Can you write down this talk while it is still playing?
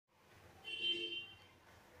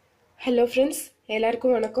Hello friends,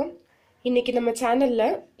 எல்லாருக்கும் வணக்கம். இன்னைக்கு நம்ம சேனல்ல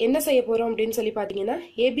என்ன செய்ய போறோம் அப்படின்னு சொல்லி பார்த்தீங்கன்னா,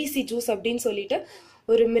 ஏபிசி ஜூஸ் அப்படின்னு சொல்லிட்டு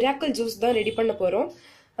ஒரு மிராக்கிள் ஜூஸ் தான் ரெடி பண்ண போறோம்.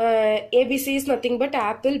 ABC is nothing but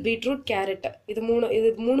apple, beetroot, carrot. இது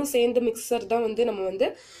மூணு சேர்ந்த மிக்சர் தான் நம்ம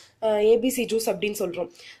ஏபிசி ஜூஸ் அப்படின்னு சொல்றோம்.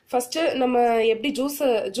 ஃபர்ஸ்ட் நம்ம எப்படி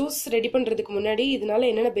ஜூஸ் ரெடி பண்றதுக்கு முன்னாடி இதனால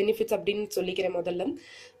என்னென்ன பெனிஃபிட்ஸ் அப்படின்னு சொல்லிக்கிறேன். முதல்ல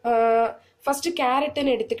ஃபர்ஸ்ட்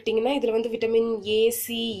கேரட்னு எடுத்துக்கிட்டிங்கன்னா இதில் vitamin A,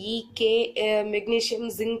 C, E, K, magnesium,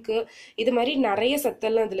 zinc, இது மாதிரி நிறைய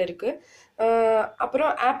சத்தெல்லாம் இதில் இருக்குது.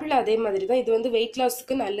 அப்புறம் ஆப்பிள் அதே மாதிரி தான், இது வெயிட்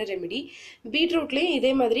லாஸ்க்கு நல்ல ரெமெடி. பீட்ரூட்லேயும்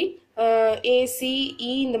இதே மாதிரி ஏ, சி,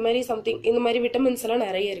 இ, இந்த மாதிரி விட்டமின்ஸ் எல்லாம்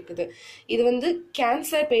நிறைய இருக்குது. இது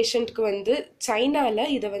கேன்சர் பேஷண்ட்க்கு சைனால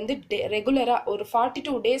இதை ரெகுலராக ஒரு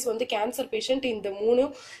 42 days கேன்சர் பேஷண்ட் இந்த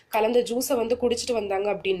மூணும் கலந்த ஜூஸை குடிச்சிட்டு வந்தாங்க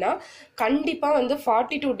அப்படின்னா கண்டிப்பாக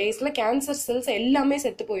 42 daysல கேன்சர் செல்ஸ் எல்லாமே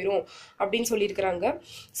செத்து போயிடும் அப்படின்னு சொல்லியிருக்கிறாங்க.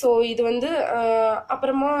 ஸோ இது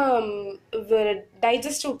அப்புறமா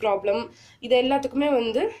டைஜஸ்டிவ் ப்ராப்ளம், இது எல்லாத்துக்குமே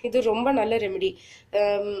இது ரொம்ப நல்ல ரெமெடி.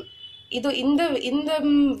 இது இந்த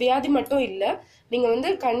வியாதி மட்டும் இல்லை,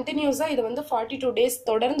 நீங்கள் கண்டினியூஸாக இதை 42 days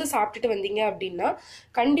தொடர்ந்து சாப்பிட்டுட்டு வந்தீங்க அப்படின்னா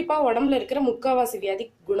கண்டிப்பாக உடம்புல இருக்கிற முக்கால்வாசி வியாதி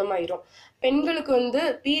குணமாயிரும். பெண்களுக்கு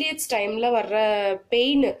பீரியட்ஸ் டைமில் வர்ற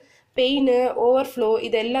பெயின், ஓவர்ஃப்ளோ,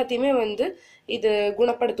 இது எல்லாத்தையுமே இது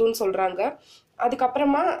குணப்படுத்தும்னு சொல்கிறாங்க.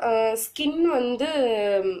 அதுக்கப்புறமா ஸ்கின்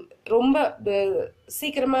ரொம்ப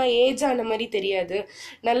சீக்கிரமாக ஏஜ் ஆன மாதிரி தெரியாது,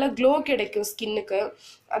 நல்ல க்ளோ கிடைக்கும் ஸ்கின்னுக்கு.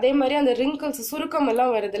 அதே மாதிரி அந்த ரிங்கிள்ஸ், சுருக்கம்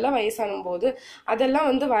எல்லாம் வருதுல்ல வயசானும் போது,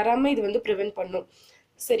 அதெல்லாம் வராமல் இது ப்ரிவென்ட் பண்ணும்.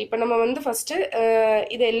 சரி, இப்போ நம்ம ஃபஸ்ட்டு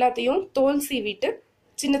இது எல்லாத்தையும் தோல் சீவிட்டு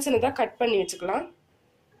சின்ன சின்னதாக கட் பண்ணி வச்சுக்கலாம்.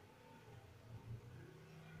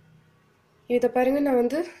 இதை பாருங்கள்,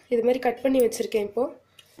 நான் இது மாதிரி கட் பண்ணி வச்சுருக்கேன். இப்போது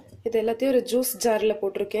இது எல்லாத்தையும் ஒரு ஜூஸ் ஜாரில்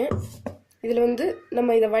போட்டிருக்கேன். இதில்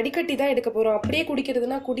நம்ம இதை வடிகட்டி தான் எடுக்க போகிறோம். அப்படியே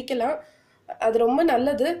குடிக்கிறதுனா குடிக்கலாம், அது ரொம்ப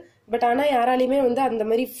நல்லது. பட் ஆனால் யாராலையுமே அந்த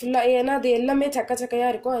மாதிரி ஃபுல்லாக, ஏன்னா அது எல்லாமே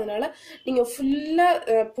சக்கையாக இருக்கும், அதனால நீங்கள்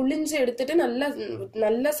ஃபுல்லாக புளிஞ்சு எடுத்துட்டு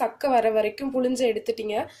நல்ல சக்கை வர வரைக்கும் புளிஞ்சு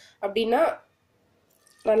எடுத்துட்டீங்க அப்படின்னா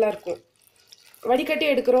நல்லாயிருக்கும். வடிகட்டி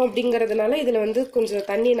எடுக்கிறோம் அப்படிங்கிறதுனால இதில் கொஞ்சம்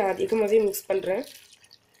தண்ணி நான் அதிகமாகவே மிக்ஸ் பண்ணுறேன்.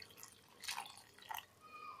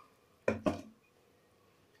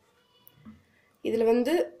 இதில்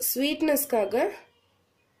ஸ்வீட்னஸ்க்காக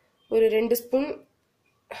ஒரு 2 ஸ்பூன்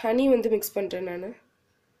ஹனி மிக்ஸ் பண்ணுறேன். நான்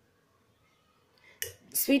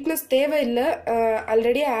ஸ்வீட்னஸ் தேவையில்லை,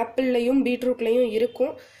 ஆல்ரெடி ஆப்பிள்லையும் பீட்ரூட்லையும்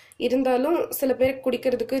இருக்கும். இருந்தாலும் சில பேருக்கு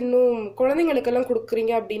குடிக்கிறதுக்கு, இன்னும் குழந்தைங்களுக்கெல்லாம்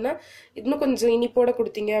கொடுக்குறீங்க அப்படின்னா இன்னும் கொஞ்சம் இனிப்போட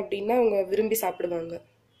கொடுத்தீங்க அப்படின்னா அவங்க விரும்பி சாப்பிடுவாங்க.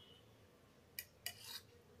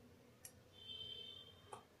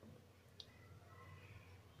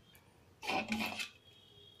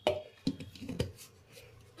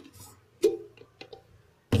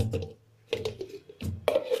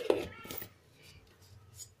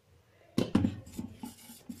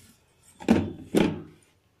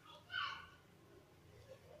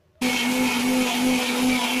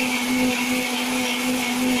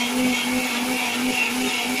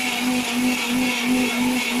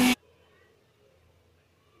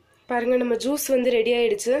 பாருங்க, நம்ம ஜூஸ் ரெடி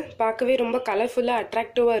ஆயிடுச்சு. பார்க்கவே ரொம்ப கலர்ஃபுல்லாக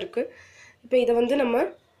அட்ராக்டிவாக இருக்குது. இப்போ இதை நம்ம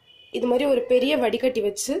இது மாதிரி ஒரு பெரிய வடிகட்டி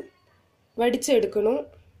வச்சு வடித்து எடுக்கணும்.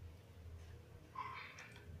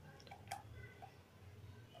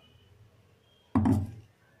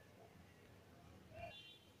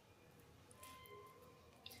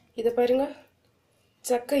 இதை பாருங்க,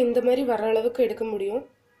 சக்கை இந்த மாதிரி வர அளவுக்கு எடுக்க முடியும்.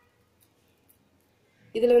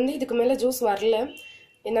 இதில் இதுக்கு மேலே ஜூஸ் வரல,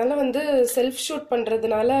 என்னால் செல்ஃப் ஷூட்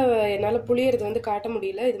பண்ணுறதுனால என்னால் புளியறது காட்ட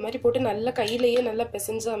முடியல. இது மாதிரி போட்டு நல்லா கையிலேயே நல்லா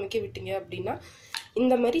பிசைஞ்சு அமைக்க விட்டீங்க அப்படின்னா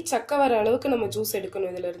இந்த மாதிரி சக்கை வர அளவுக்கு நம்ம ஜூஸ்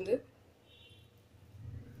எடுக்கணும். இதிலிருந்து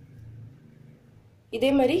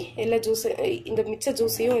இதே மாதிரி எல்லா இந்த மிச்ச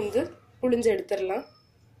ஜூஸையும் புளிஞ்சு எடுத்துடலாம்.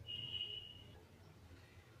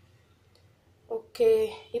 ஓகே,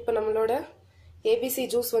 இப்போ நம்மளோட ஏபிசி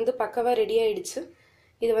ஜூஸ் பக்காவாக ரெடி ஆயிடுச்சு.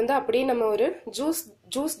 இது அப்படியே நம்ம ஒரு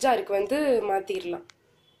ஜூஸ் ஜாருக்கு மாற்றிடலாம்.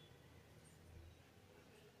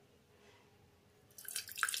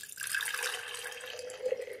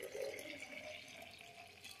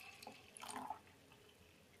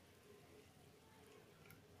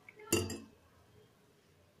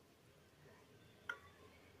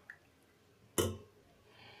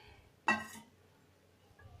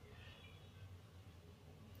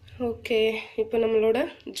 ஓகே, இப்போ நம்மளோட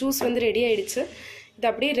ஜூஸ் ரெடி ஆயிடுச்சு. இதை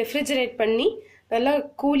அப்படியே ரெஃப்ரிஜரேட் பண்ணி நல்லா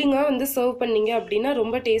கூலிங்காக சர்வ் பண்ணிங்க அப்படின்னா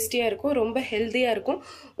ரொம்ப டேஸ்டியாக இருக்கும், ரொம்ப ஹெல்த்தியாக இருக்கும்.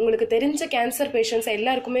 உங்களுக்கு தெரிஞ்ச கேன்சர் பேஷண்ட்ஸ்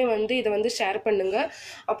எல்லாருக்குமே இதை ஷேர் பண்ணுங்கள்.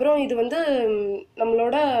 அப்புறம் இது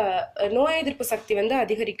நம்மளோட நோய் எதிர்ப்பு சக்தி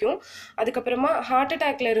அதிகரிக்கும். அதுக்கப்புறமா ஹார்ட்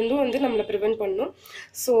அட்டாக்ல இருந்தும் நம்மளை ப்ரிவென்ட் பண்ணும்.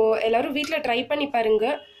 ஸோ எல்லோரும் வீட்டில் ட்ரை பண்ணி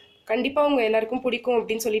பாருங்கள். கண்டிப்பாக உங்கள் எல்லாருக்கும் பிடிக்கும்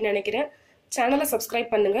அப்படின்னு சொல்லி நினைக்கிறேன். சேனலை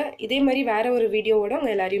சப்ஸ்கிரைப் பண்ணுங்கள். இதே மாதிரி வேற ஒரு வீடியோவோட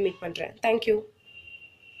உங்கள் எல்லாரையும் மீட் பண்ணுறேன். தேங்க்யூ.